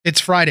It's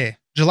Friday,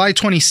 July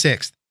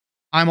 26th.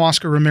 I'm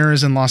Oscar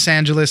Ramirez in Los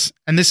Angeles,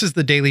 and this is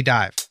the Daily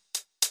Dive.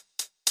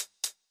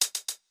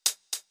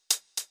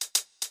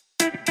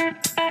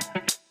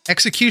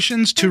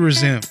 Executions to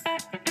resume.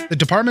 The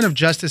Department of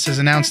Justice has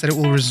announced that it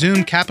will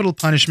resume capital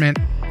punishment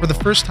for the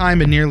first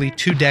time in nearly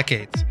 2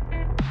 decades.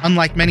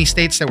 Unlike many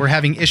states that were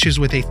having issues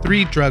with a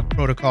 3-drug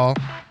protocol,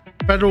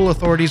 federal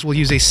authorities will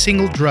use a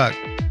single drug,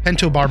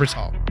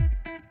 pentobarbital.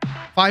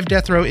 5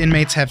 death row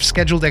inmates have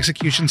scheduled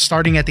executions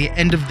starting at the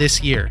end of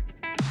this year.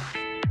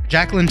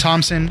 Jacqueline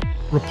Thompson,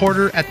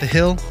 reporter at The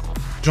Hill,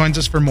 joins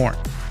us for more.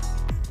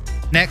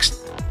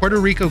 Next, Puerto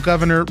Rico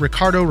Governor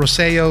Ricardo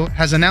Rosselló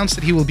has announced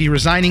that he will be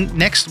resigning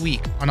next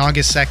week on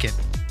August 2nd.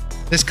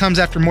 This comes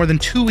after more than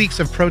 2 weeks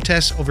of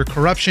protests over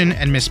corruption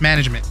and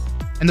mismanagement,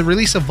 and the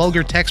release of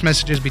vulgar text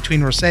messages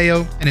between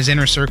Rosselló and his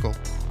inner circle.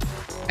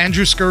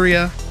 Andrew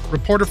Scuria,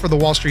 reporter for The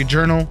Wall Street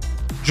Journal,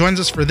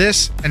 joins us for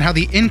this and how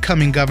the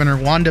incoming governor,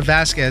 Wanda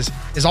Vazquez,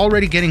 is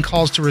already getting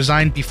calls to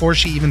resign before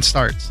she even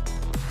starts.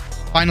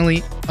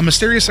 Finally, a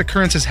mysterious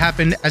occurrence has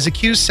happened as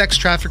accused sex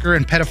trafficker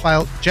and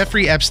pedophile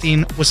Jeffrey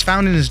Epstein was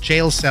found in his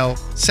jail cell,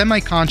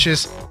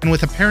 semi-conscious and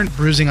with apparent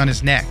bruising on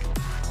his neck.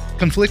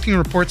 Conflicting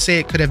reports say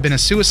it could have been a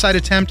suicide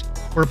attempt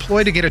or a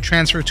ploy to get a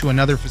transfer to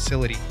another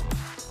facility.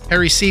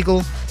 Harry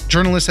Siegel,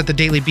 journalist at The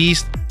Daily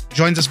Beast,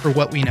 joins us for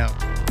what we know.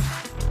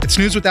 It's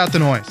news without the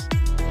noise.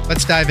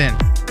 Let's dive in.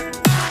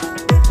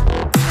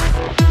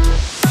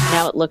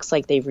 Now it looks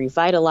like they've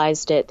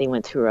revitalized it. They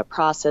went through a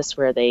process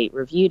where they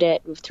reviewed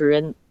it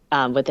within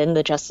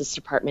the Justice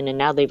Department, and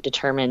now they've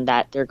determined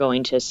that they're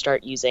going to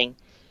start using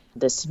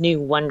this new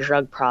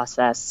one-drug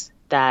process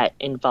that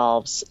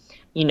involves,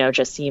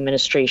 just the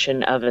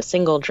administration of a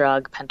single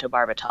drug,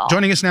 pentobarbital.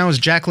 Joining us now is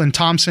Jacqueline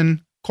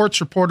Thompson, courts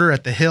reporter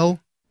at The Hill.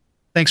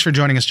 Thanks for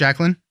joining us,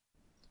 Jacqueline.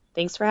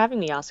 Thanks for having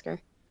me,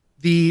 Oscar.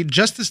 The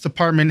Justice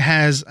Department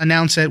has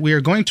announced that we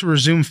are going to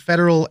resume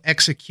federal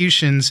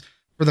executions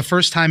for the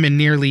first time in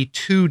nearly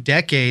 2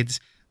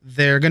 decades.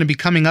 They're going to be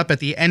coming up at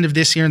the end of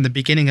this year and the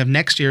beginning of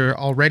next year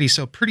already,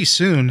 so pretty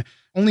soon.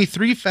 Only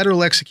 3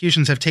 federal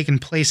executions have taken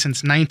place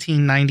since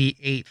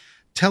 1998.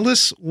 Tell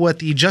us what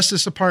the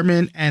Justice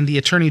Department and the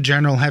Attorney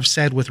General have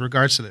said with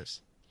regards to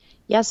this.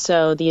 Yes,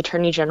 so the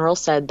Attorney General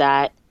said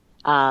that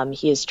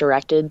he has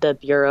directed the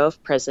Bureau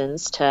of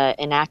Prisons to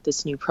enact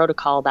this new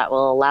protocol that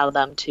will allow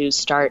them to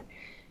start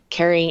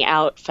carrying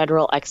out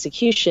federal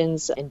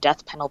executions and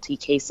death penalty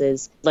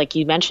cases. Like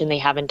you mentioned, they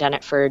haven't done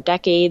it for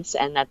decades,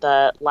 and that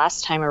the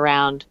last time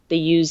around, they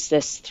used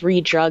this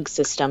 3-drug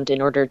system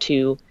in order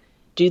to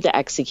do the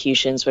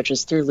executions, which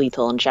is through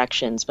lethal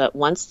injections. But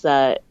once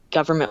the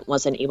government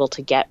wasn't able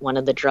to get one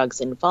of the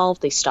drugs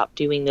involved, they stopped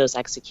doing those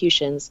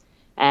executions.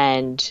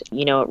 And,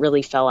 it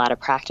really fell out of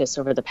practice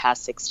over the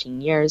past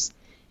 16 years.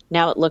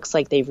 Now it looks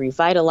like they've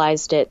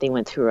revitalized it. They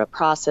went through a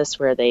process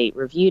where they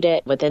reviewed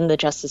it within the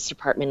Justice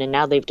Department, and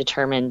now they've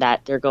determined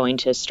that they're going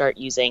to start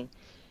using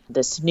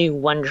this new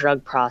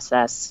one-drug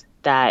process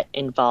that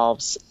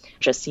involves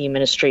just the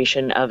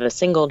administration of a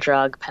single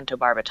drug,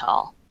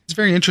 pentobarbital. It's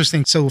very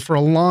interesting. So for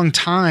a long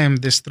time,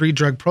 this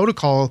 3-drug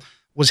protocol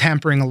was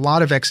hampering a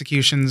lot of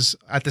executions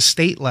at the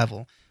state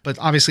level. But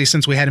obviously,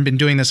 since we hadn't been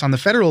doing this on the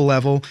federal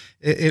level,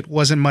 it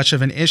wasn't much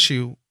of an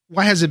issue.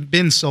 Why has it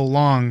been so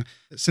long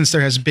since there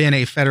has been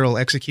a federal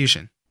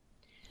execution?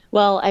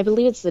 Well, I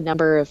believe it's the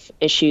number of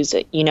issues.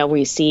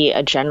 We see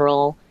a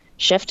general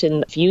shift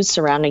in views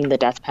surrounding the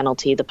death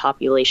penalty. The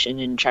population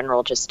in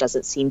general just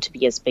doesn't seem to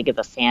be as big of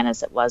a fan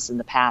as it was in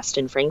the past.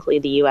 And frankly,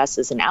 the U.S.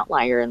 is an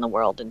outlier in the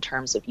world in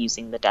terms of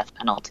using the death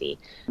penalty.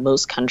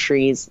 Most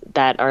countries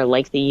that are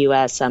like the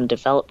U.S.,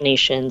 developed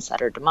nations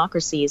that are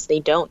democracies, they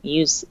don't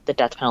use the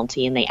death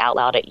penalty, and they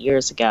outlawed it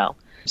years ago.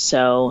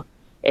 So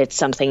it's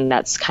something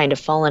that's kind of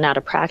fallen out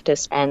of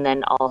practice. And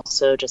then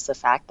also just the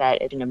fact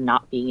that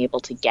not being able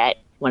to get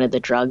one of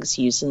the drugs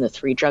used in the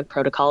 3-drug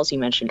protocols you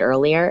mentioned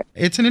earlier.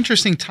 It's an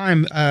interesting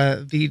time.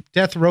 The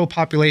death row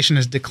population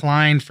has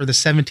declined for the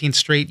 17th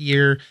straight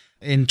year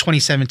in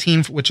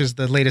 2017, which is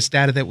the latest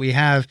data that we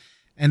have.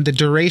 And the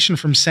duration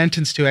from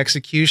sentence to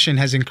execution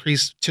has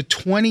increased to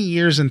 20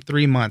 years and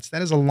 3 months.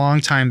 That is a long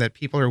time that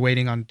people are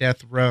waiting on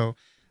death row.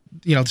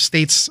 The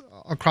states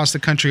across the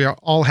country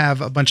all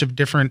have a bunch of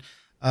different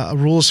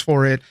rules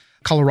for it.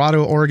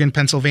 Colorado, Oregon,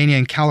 Pennsylvania,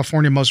 and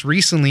California most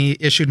recently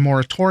issued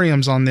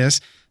moratoriums on this.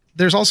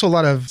 There's also a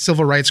lot of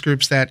civil rights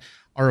groups that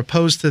are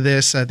opposed to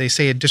this. They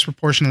say it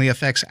disproportionately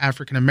affects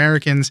African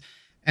Americans.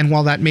 And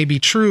while that may be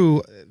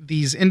true,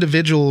 these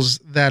individuals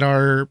that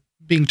are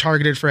being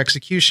targeted for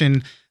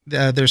execution,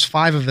 there's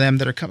 5 of them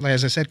that are,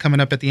 as I said, coming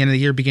up at the end of the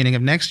year, beginning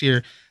of next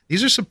year.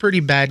 These are some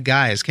pretty bad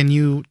guys. Can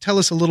you tell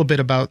us a little bit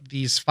about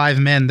these 5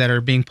 men that are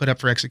being put up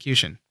for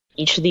execution?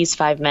 Each of these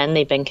 5 men,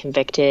 they've been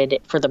convicted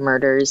for the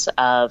murders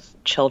of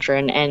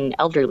children and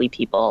elderly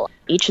people.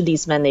 Each of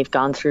these men, they've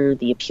gone through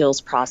the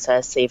appeals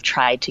process. They've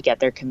tried to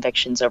get their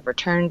convictions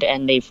overturned,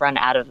 and they've run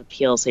out of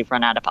appeals. They've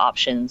run out of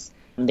options.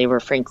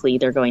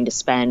 They're going to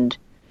spend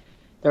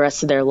the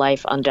rest of their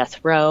life on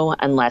death row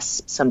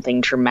unless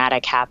something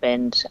dramatic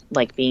happened,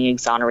 like being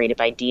exonerated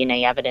by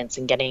DNA evidence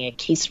and getting a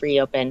case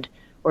reopened,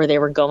 or they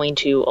were going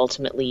to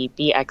ultimately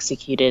be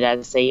executed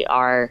as they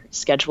are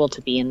scheduled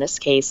to be in this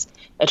case.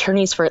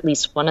 Attorneys for at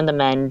least one of the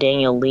men,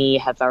 Daniel Lee,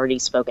 have already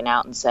spoken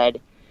out and said,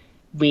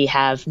 we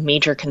have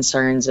major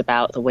concerns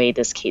about the way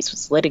this case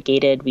was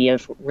litigated. We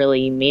have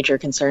really major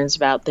concerns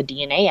about the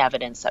DNA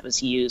evidence that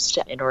was used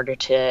in order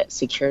to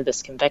secure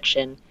this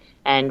conviction.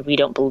 And we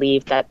don't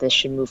believe that this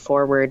should move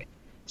forward.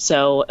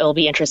 So it'll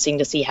be interesting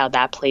to see how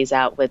that plays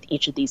out with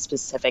each of these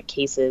specific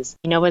cases.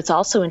 What's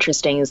also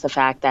interesting is the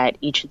fact that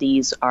each of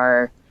these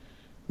are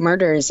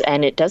murders,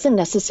 and it doesn't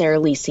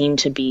necessarily seem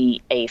to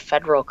be a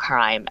federal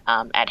crime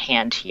at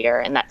hand here.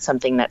 And that's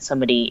something that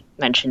somebody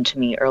mentioned to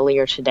me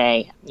earlier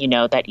today,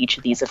 that each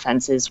of these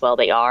offenses, while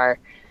they are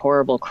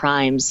horrible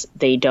crimes,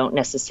 they don't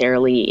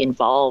necessarily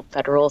involve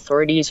federal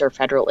authorities or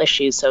federal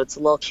issues. So it's a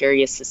little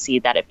curious to see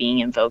that it being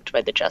invoked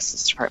by the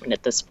Justice Department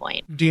at this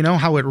point. Do you know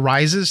how it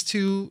rises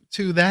to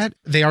that?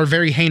 They are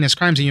very heinous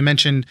crimes. And you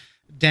mentioned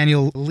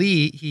Daniel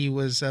Lee. He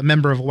was a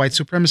member of a white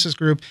supremacist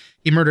group.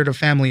 He murdered a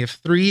family of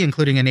 3,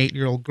 including an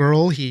 8-year-old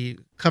girl. He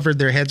covered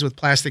their heads with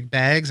plastic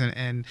bags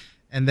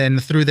and then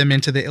threw them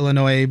into the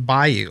Illinois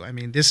bayou. I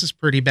mean, this is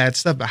pretty bad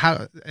stuff. But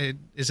how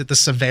is it the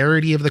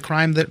severity of the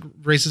crime that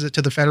raises it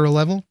to the federal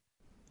level?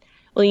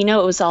 Well,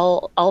 it was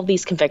all of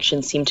these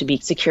convictions seem to be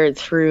secured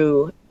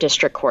through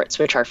district courts,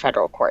 which are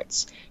federal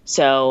courts.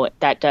 So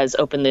that does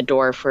open the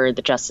door for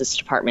the Justice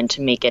Department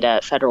to make it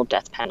a federal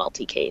death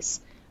penalty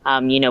case.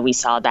 We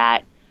saw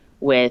that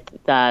with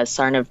the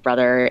Tsarnaev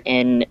brother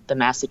in the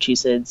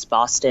Massachusetts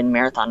Boston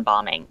Marathon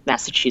bombing.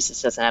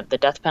 Massachusetts doesn't have the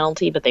death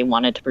penalty, but they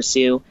wanted to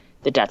pursue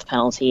the death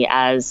penalty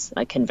as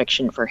a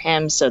conviction for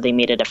him, so they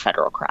made it a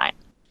federal crime.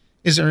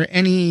 Is there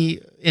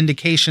any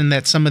indication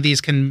that some of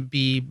these can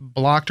be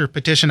blocked or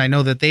petitioned? I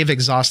know that they've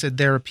exhausted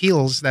their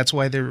appeals. That's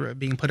why they're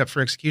being put up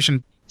for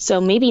execution. So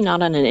maybe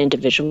not on an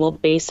individual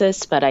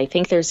basis, but I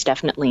think there's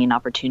definitely an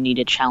opportunity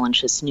to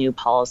challenge this new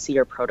policy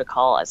or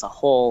protocol as a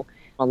whole.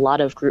 A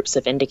lot of groups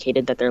have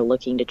indicated that they're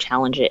looking to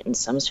challenge it in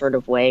some sort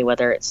of way,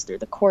 whether it's through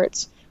the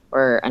courts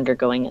or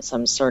undergoing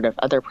some sort of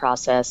other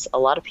process. A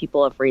lot of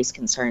people have raised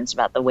concerns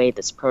about the way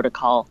this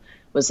protocol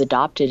was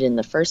adopted in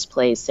the first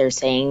place. They're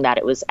saying that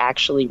it was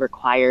actually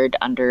required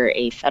under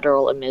a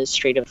federal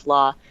administrative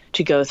law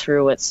to go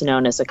through what's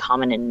known as a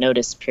common and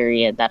notice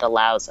period that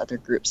allows other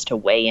groups to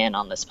weigh in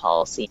on this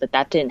policy. But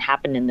that didn't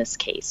happen in this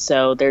case.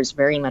 So there's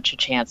very much a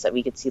chance that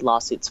we could see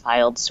lawsuits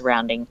filed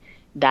surrounding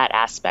that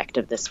aspect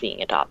of this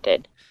being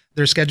adopted.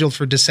 They're scheduled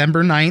for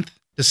December 9th,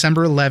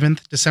 December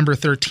 11th, December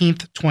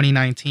 13th,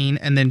 2019,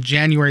 and then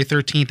January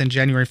 13th and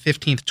January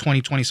 15th,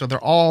 2020. So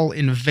they're all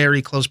in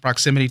very close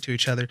proximity to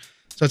each other.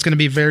 So it's going to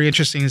be very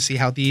interesting to see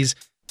how these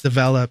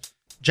develop.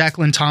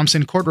 Jacqueline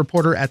Thompson, court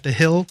reporter at The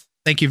Hill,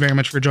 thank you very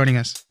much for joining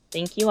us.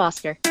 Thank you,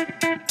 Oscar.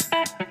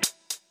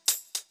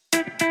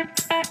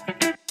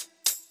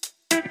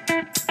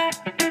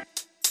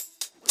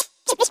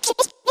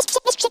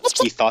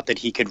 He thought that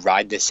he could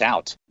ride this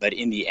out, but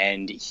in the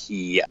end,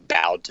 he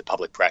bowed to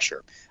public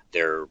pressure.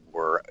 There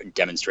were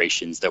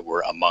demonstrations that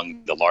were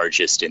among the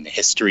largest in the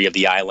history of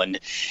the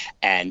island,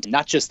 and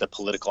not just the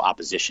political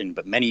opposition,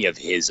 but many of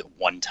his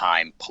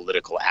one-time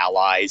political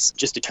allies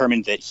just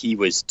determined that he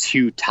was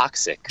too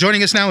toxic.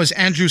 Joining us now is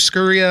Andrew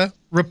Scuria,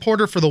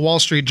 reporter for the Wall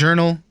Street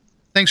Journal.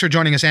 Thanks for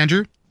joining us,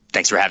 Andrew.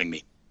 Thanks for having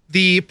me.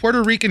 The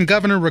Puerto Rican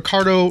governor,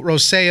 Ricardo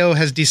Rosselló,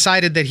 has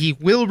decided that he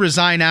will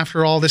resign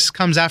after all. This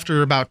comes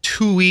after about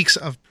 2 weeks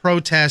of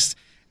protests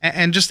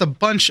and just a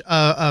bunch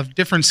of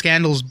different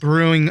scandals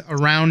brewing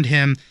around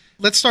him.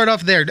 Let's start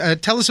off there.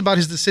 Tell us about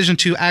his decision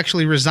to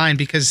actually resign,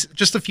 because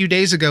just a few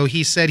days ago,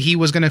 he said he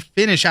was going to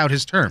finish out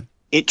his term.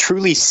 It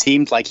truly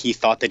seemed like he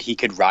thought that he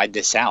could ride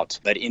this out,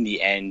 but in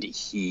the end,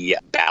 he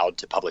bowed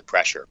to public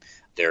pressure.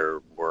 There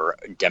were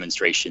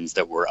demonstrations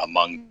that were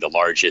among the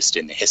largest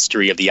in the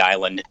history of the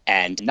island,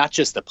 and not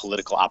just the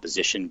political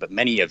opposition, but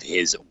many of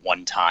his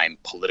one-time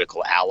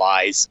political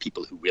allies,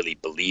 people who really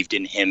believed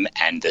in him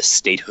and the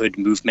statehood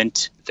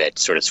movement that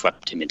sort of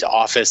swept him into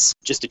office,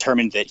 just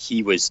determined that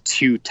he was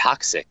too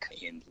toxic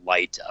in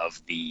light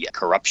of the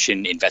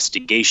corruption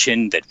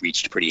investigation that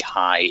reached pretty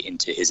high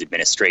into his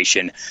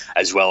administration,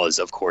 as well as,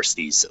 of course,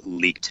 these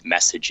leaked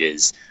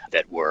messages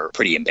that were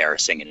pretty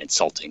embarrassing and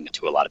insulting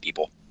to a lot of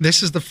people.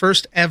 This is the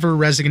first ever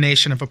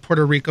resignation of a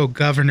Puerto Rico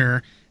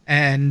governor,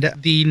 and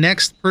the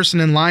next person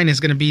in line is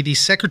going to be the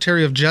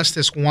Secretary of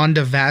Justice,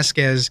 Wanda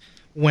Vazquez,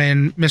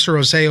 when Mr.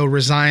 Rosselló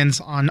resigns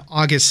on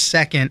August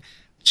 2nd.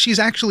 She's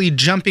actually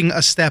jumping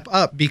a step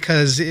up,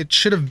 because it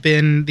should have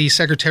been the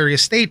Secretary of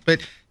State,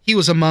 but he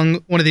was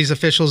among one of these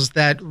officials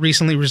that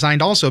recently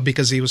resigned also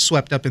because he was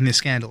swept up in these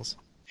scandals.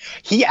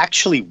 He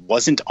actually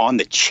wasn't on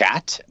the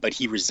chat, but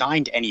he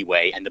resigned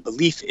anyway, and the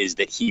belief is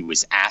that he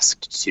was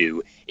asked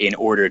to in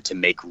order to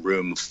make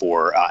room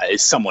for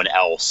someone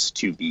else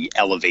to be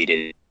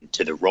elevated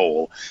to the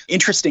role.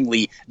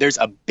 Interestingly, there's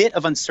a bit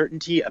of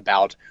uncertainty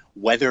about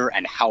whether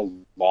and how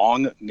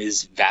long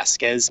Ms.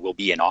 Vazquez will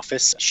be in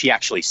office. She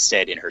actually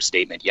said in her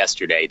statement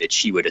yesterday that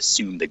she would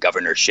assume the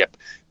governorship,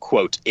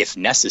 quote, if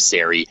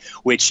necessary,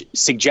 which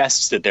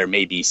suggests that there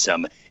may be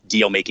some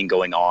deal making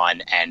going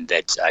on, and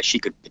that she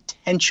could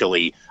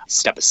potentially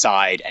step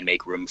aside and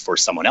make room for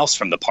someone else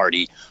from the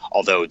party,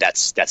 although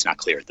that's not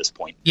clear at this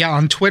point. Yeah,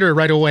 on Twitter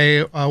right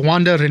away,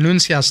 Wanda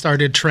Renuncia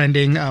started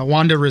trending.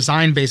 Wanda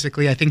resigned,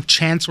 basically. I think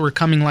chants were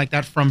coming like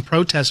that from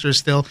protesters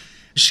still.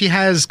 She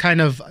has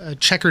kind of a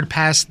checkered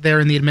past there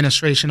in the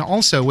administration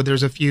also, where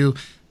there's a few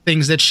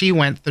things that she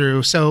went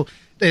through. So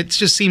it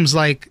just seems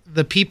like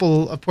the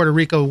people of Puerto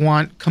Rico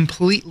want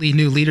completely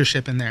new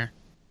leadership in there.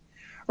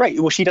 Right.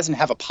 Well, she doesn't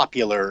have a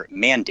popular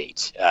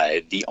mandate.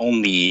 The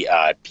only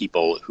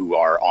people who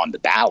are on the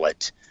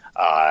ballot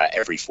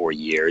every 4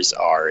 years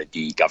are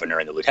the governor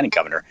and the lieutenant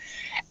governor.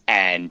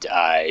 And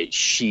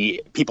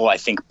people, I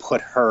think,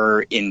 put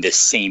her in the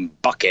same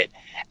bucket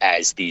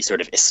as the sort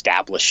of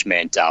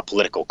establishment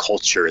political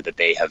culture that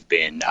they have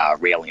been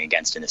railing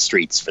against in the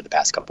streets for the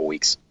past couple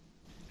weeks.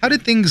 How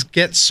did things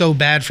get so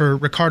bad for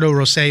Ricardo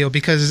Rosselló?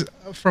 Because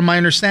from my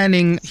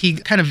understanding, he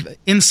kind of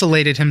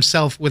insulated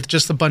himself with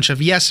just a bunch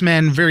of yes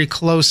men, very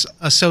close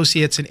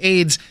associates and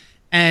aides,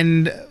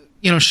 and,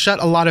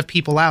 shut a lot of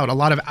people out, a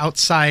lot of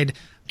outside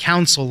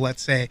counsel,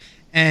 let's say.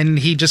 And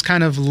he just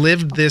kind of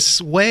lived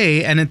this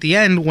way. And at the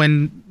end,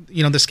 when,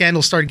 the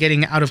scandal started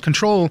getting out of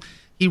control,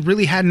 he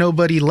really had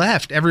nobody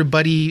left.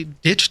 Everybody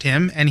ditched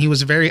him, and he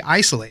was very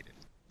isolated.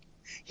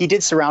 He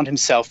did surround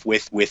himself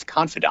with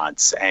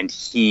confidants, and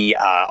he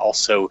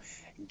also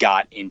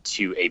got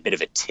into a bit of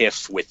a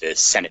tiff with the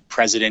Senate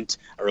president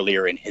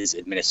earlier in his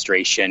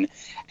administration,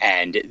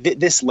 and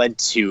this led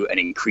to an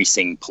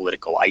increasing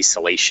political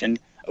isolation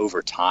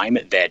over time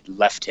that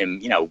left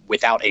him,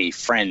 without any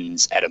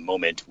friends at a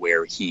moment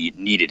where he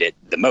needed it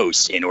the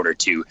most in order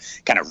to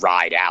kind of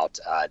ride out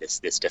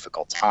this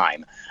difficult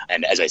time.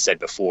 And as I said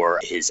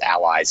before, his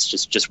allies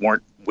just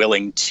weren't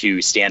willing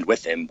to stand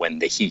with him when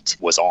the heat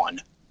was on.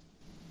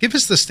 Give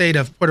us the state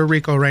of Puerto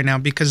Rico right now,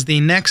 because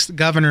the next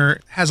governor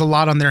has a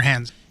lot on their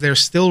hands. They're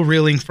still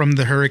reeling from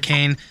the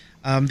hurricane.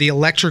 The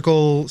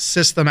electrical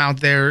system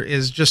out there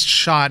is just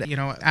shot.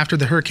 After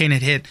the hurricane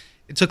had hit,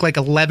 it took like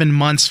 11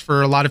 months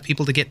for a lot of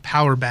people to get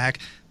power back.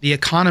 The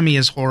economy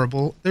is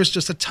horrible. There's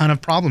just a ton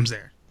of problems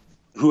there.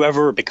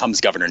 Whoever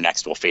becomes governor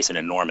next will face an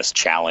enormous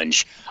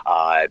challenge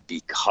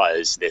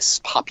because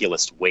this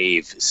populist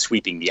wave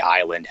sweeping the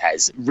island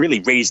has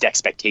really raised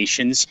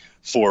expectations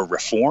for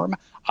reform.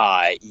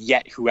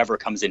 Yet whoever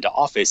comes into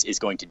office is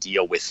going to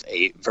deal with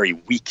a very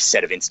weak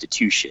set of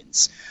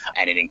institutions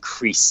and an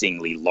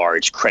increasingly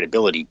large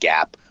credibility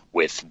gap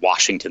with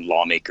Washington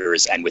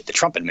lawmakers and with the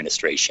Trump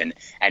administration.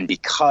 And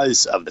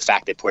because of the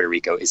fact that Puerto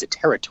Rico is a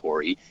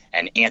territory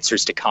and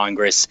answers to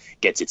Congress,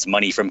 gets its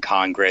money from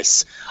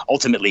Congress,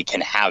 ultimately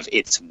can have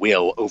its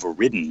will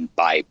overridden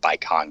by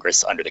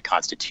Congress under the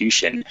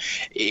Constitution,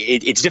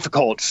 it's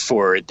difficult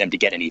for them to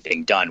get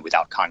anything done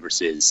without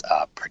Congress's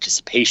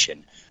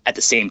participation. At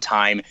the same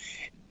time,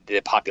 the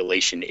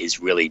population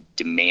is really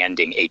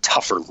demanding a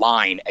tougher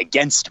line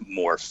against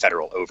more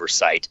federal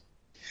oversight.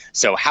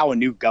 So how a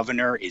new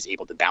governor is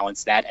able to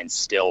balance that and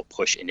still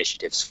push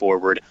initiatives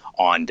forward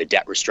on the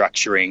debt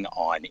restructuring,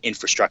 on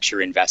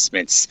infrastructure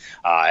investments,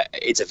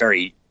 it's a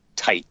very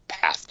tight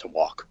path to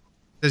walk.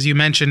 As you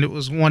mentioned, it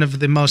was one of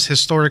the most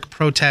historic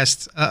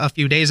protests a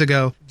few days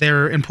ago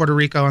there in Puerto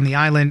Rico on the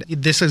island.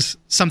 This is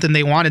something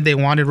they wanted. They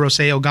wanted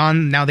Rosselló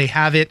gone. Now they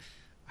have it.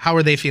 How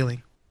are they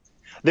feeling?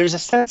 There's a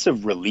sense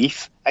of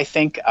relief, I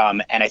think,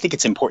 and I think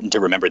it's important to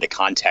remember the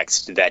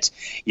context that,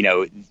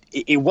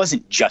 it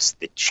wasn't just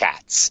the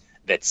chats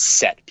that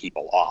set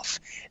people off.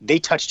 They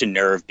touched a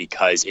nerve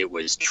because it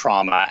was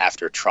trauma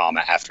after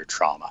trauma after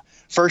trauma.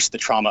 First, the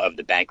trauma of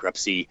the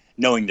bankruptcy,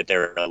 knowing that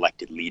their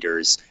elected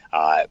leaders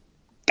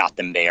got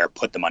them there,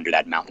 put them under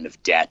that mountain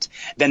of debt.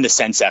 Then the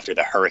sense after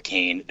the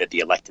hurricane that the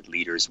elected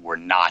leaders were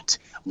not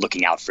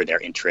looking out for their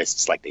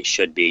interests like they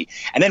should be.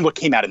 And then what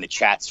came out in the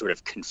chat sort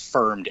of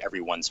confirmed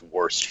everyone's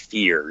worst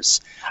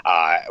fears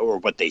or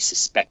what they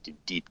suspected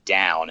deep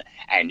down,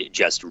 and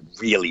just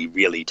really,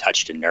 really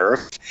touched a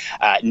nerve.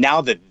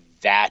 Now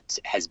that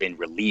has been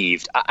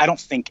relieved, I don't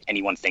think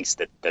anyone thinks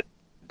that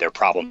their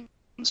problem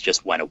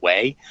just went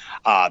away.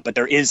 But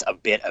there is a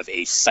bit of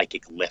a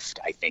psychic lift,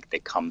 I think,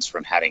 that comes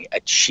from having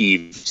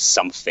achieved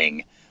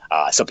something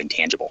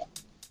tangible.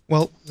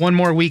 Well, one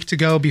more week to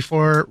go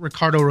before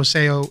Ricardo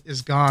Rosselló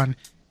is gone.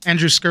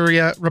 Andrew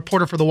Scuria,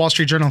 reporter for the Wall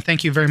Street Journal,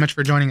 thank you very much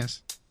for joining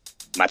us.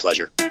 My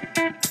pleasure.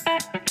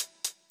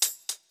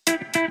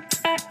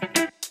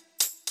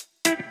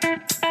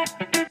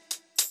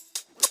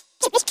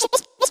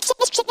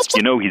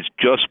 He's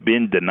just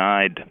been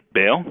denied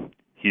bail.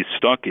 He's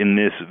stuck in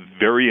this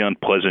very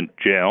unpleasant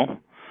jail.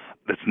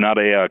 That's not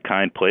a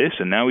kind place,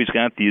 and now he's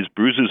got these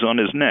bruises on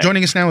his neck.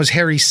 Joining us now is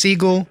Harry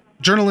Siegel,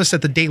 journalist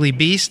at the Daily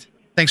Beast.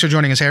 Thanks for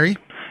joining us, Harry.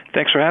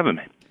 Thanks for having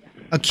me.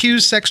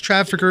 Accused sex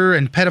trafficker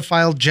and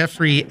pedophile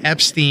Jeffrey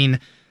Epstein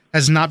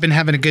has not been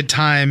having a good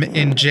time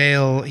in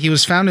jail. He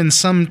was found in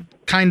some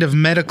kind of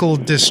medical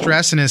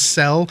distress in his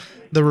cell.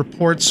 The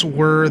reports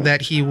were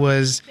that he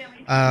was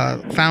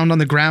found on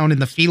the ground in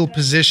the fetal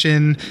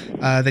position,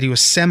 that he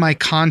was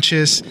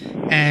semi-conscious,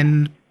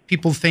 and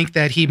People think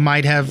that he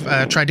might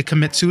have tried to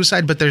commit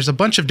suicide, but there's a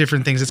bunch of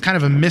different things. It's kind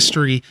of a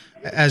mystery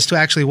as to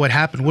actually what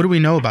happened. What do we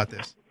know about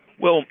this?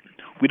 Well,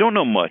 we don't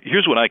know much.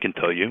 Here's what I can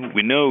tell you.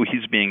 We know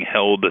he's being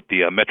held at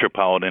the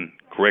Metropolitan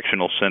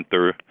Correctional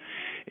Center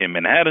in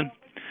Manhattan,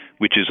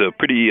 which is a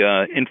pretty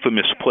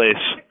infamous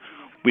place.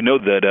 We know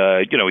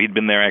that, he'd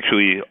been there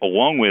actually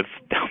along with,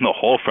 down the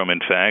hall from, in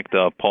fact,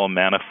 Paul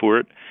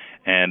Manafort,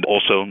 and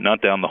also not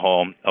down the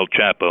hall, El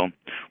Chapo.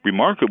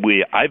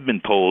 Remarkably, I've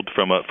been told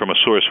from a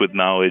source with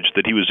knowledge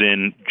that he was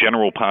in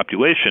general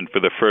population for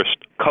the first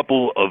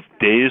couple of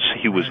days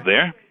he was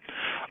there,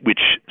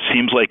 which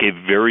seems like a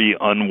very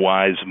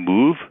unwise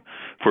move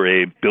for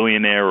a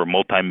billionaire or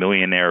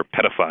multimillionaire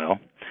pedophile.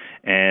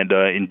 And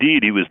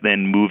indeed, he was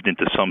then moved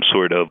into some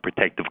sort of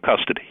protective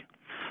custody.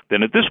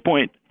 Then at this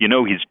point,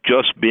 he's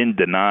just been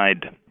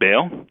denied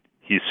bail.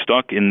 He's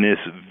stuck in this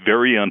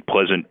very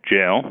unpleasant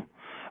jail.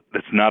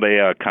 That's not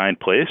a kind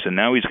place, and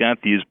now he's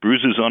got these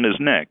bruises on his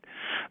neck.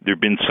 There have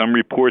been some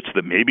reports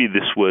that maybe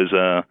this was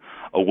a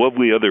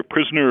lovely other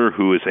prisoner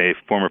who is a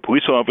former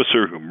police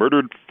officer who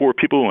murdered 4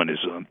 people and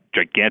is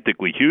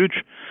gigantically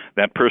huge.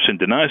 That person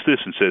denies this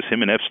and says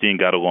him and Epstein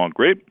got along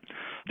great.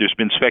 There's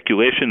been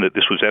speculation that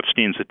this was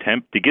Epstein's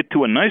attempt to get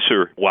to a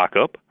nicer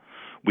lockup,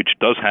 which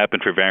does happen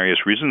for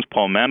various reasons.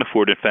 Paul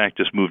Manafort, in fact,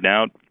 just moved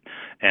out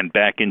and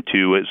back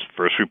into, as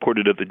first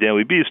reported at the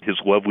Daily Beast,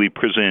 his lovely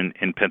prison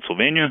in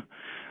Pennsylvania,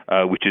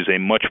 which is a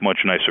much, much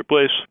nicer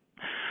place.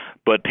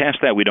 But past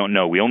that, we don't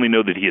know. We only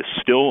know that he is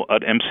still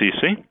at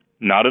MCC,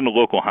 not in a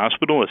local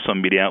hospital, as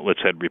some media outlets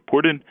had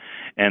reported,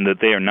 and that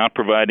they are not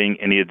providing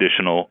any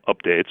additional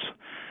updates,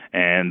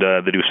 and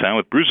that he was found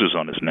with bruises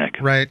on his neck.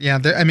 Right, yeah.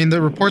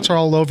 The reports are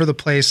all over the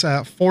place.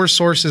 4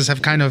 sources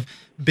have kind of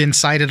been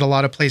cited a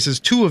lot of places.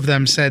 2 of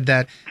them said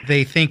that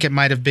they think it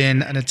might have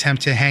been an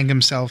attempt to hang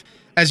himself.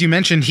 As you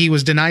mentioned, he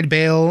was denied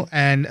bail,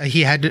 and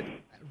he had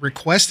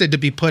requested to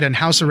be put in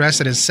house arrest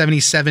at his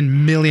 $77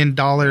 million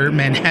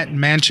Manhattan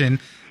mansion.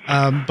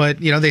 But,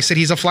 they said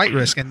he's a flight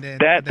risk. And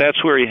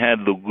that's where he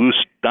had the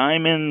loose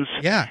diamonds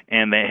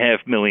and the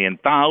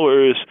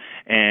 $500,000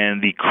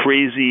 and the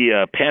crazy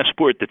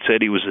passport that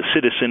said he was a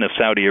citizen of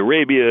Saudi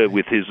Arabia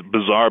with his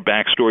bizarre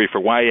backstory for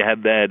why he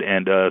had that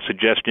and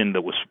suggestion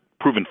that was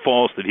proven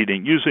false that he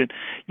didn't use it.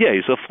 Yeah,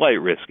 he's a flight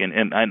risk.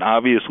 And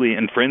obviously,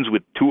 and friends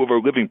with 2 of our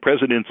living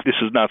presidents, this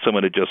is not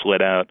someone to just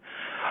let out.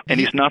 And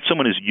he's not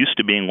someone who's used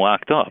to being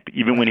locked up.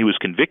 Even when he was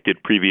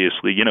convicted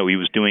previously, he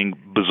was doing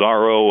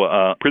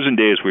bizarro prison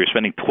days where he was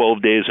spending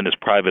 12 days in his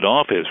private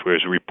office, where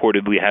he was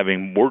reportedly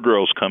having more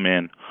girls come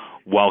in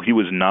while he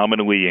was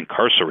nominally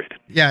incarcerated.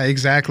 Yeah,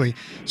 exactly.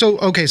 So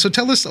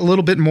tell us a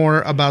little bit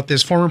more about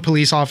this former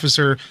police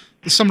officer.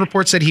 Some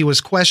reports said he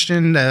was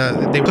questioned.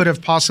 They could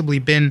have possibly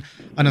been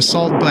an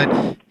assault,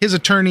 but his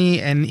attorney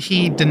and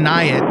he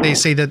deny it. They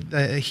say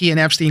that he and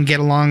Epstein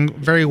get along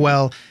very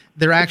well.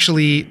 They're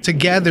actually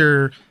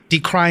together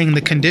decrying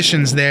the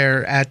conditions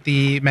there at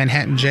the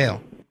Manhattan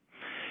jail.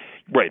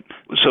 Right.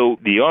 So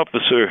the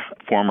officer,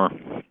 former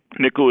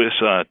Nicholas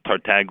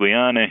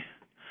Tartaglione,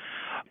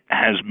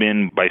 has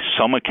been, by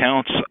some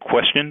accounts,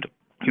 questioned.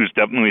 He was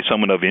definitely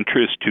someone of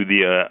interest to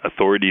the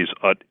authorities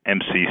at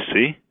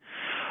MCC.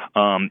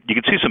 You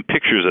can see some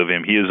pictures of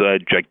him. He is a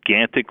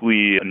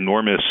gigantically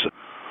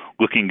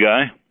enormous-looking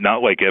guy,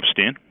 not like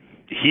Epstein.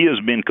 He has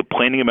been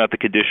complaining about the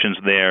conditions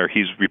there.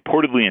 He's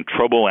reportedly in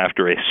trouble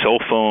after a cell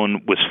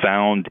phone was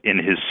found in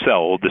his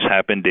cell. This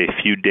happened a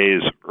few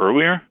days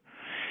earlier.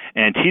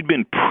 And he'd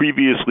been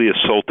previously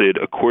assaulted,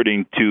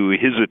 according to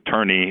his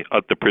attorney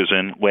at the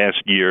prison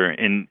last year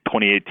in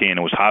 2018,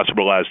 and was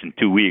hospitalized in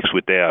 2 weeks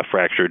with a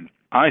fractured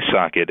eye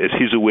socket as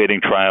he's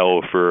awaiting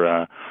trial for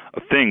a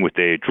thing with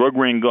a drug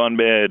ring gone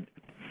bad.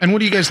 And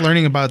what are you guys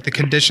learning about the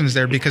conditions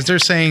there? Because they're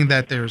saying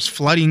that there's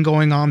flooding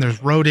going on,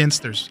 there's rodents,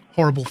 there's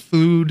horrible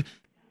food.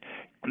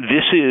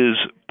 This is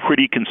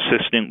pretty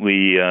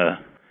consistently,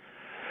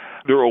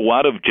 there are a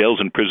lot of jails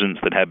and prisons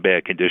that have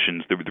bad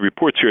conditions. The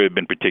reports here have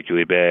been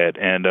particularly bad,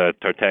 and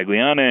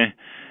Tartaglione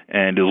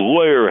and his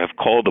lawyer have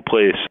called the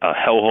place a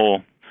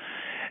hellhole.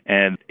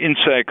 And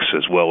insects,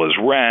 as well as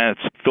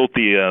rats,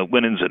 filthy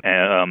linens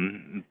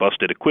and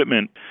busted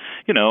equipment,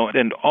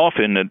 and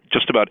often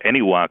just about any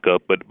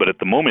lockup, but at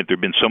the moment there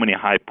have been so many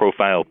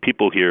high-profile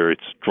people here,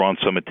 it's drawn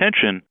some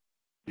attention.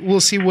 We'll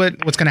see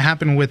what's going to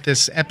happen with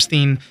this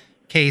Epstein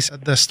case.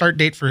 The start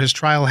date for his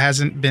trial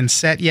hasn't been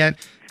set yet,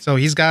 so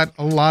he's got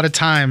a lot of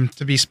time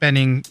to be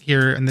spending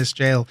here in this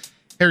jail.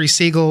 Harry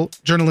Siegel,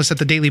 journalist at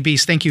the Daily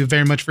Beast, thank you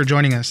very much for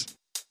joining us.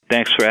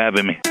 Thanks for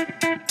having me.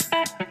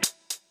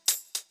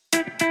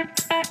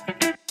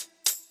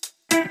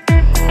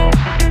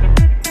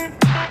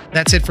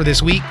 That's it for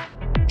this week.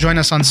 Join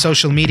us on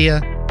social media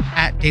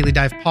at Daily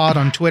Dive Pod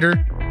on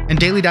Twitter and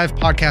Daily Dive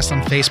Podcast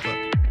on Facebook.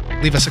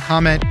 Leave us a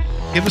comment,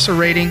 give us a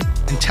rating,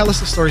 and tell us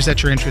the stories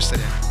that you're interested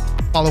in.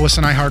 Follow us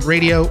on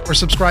iHeartRadio or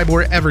subscribe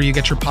wherever you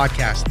get your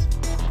podcasts.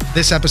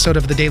 This episode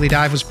of The Daily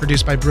Dive was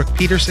produced by Brooke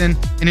Peterson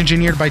and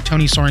engineered by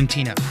Tony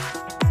Sorrentino.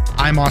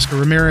 I'm Oscar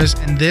Ramirez,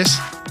 and this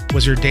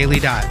was your Daily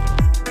Dive.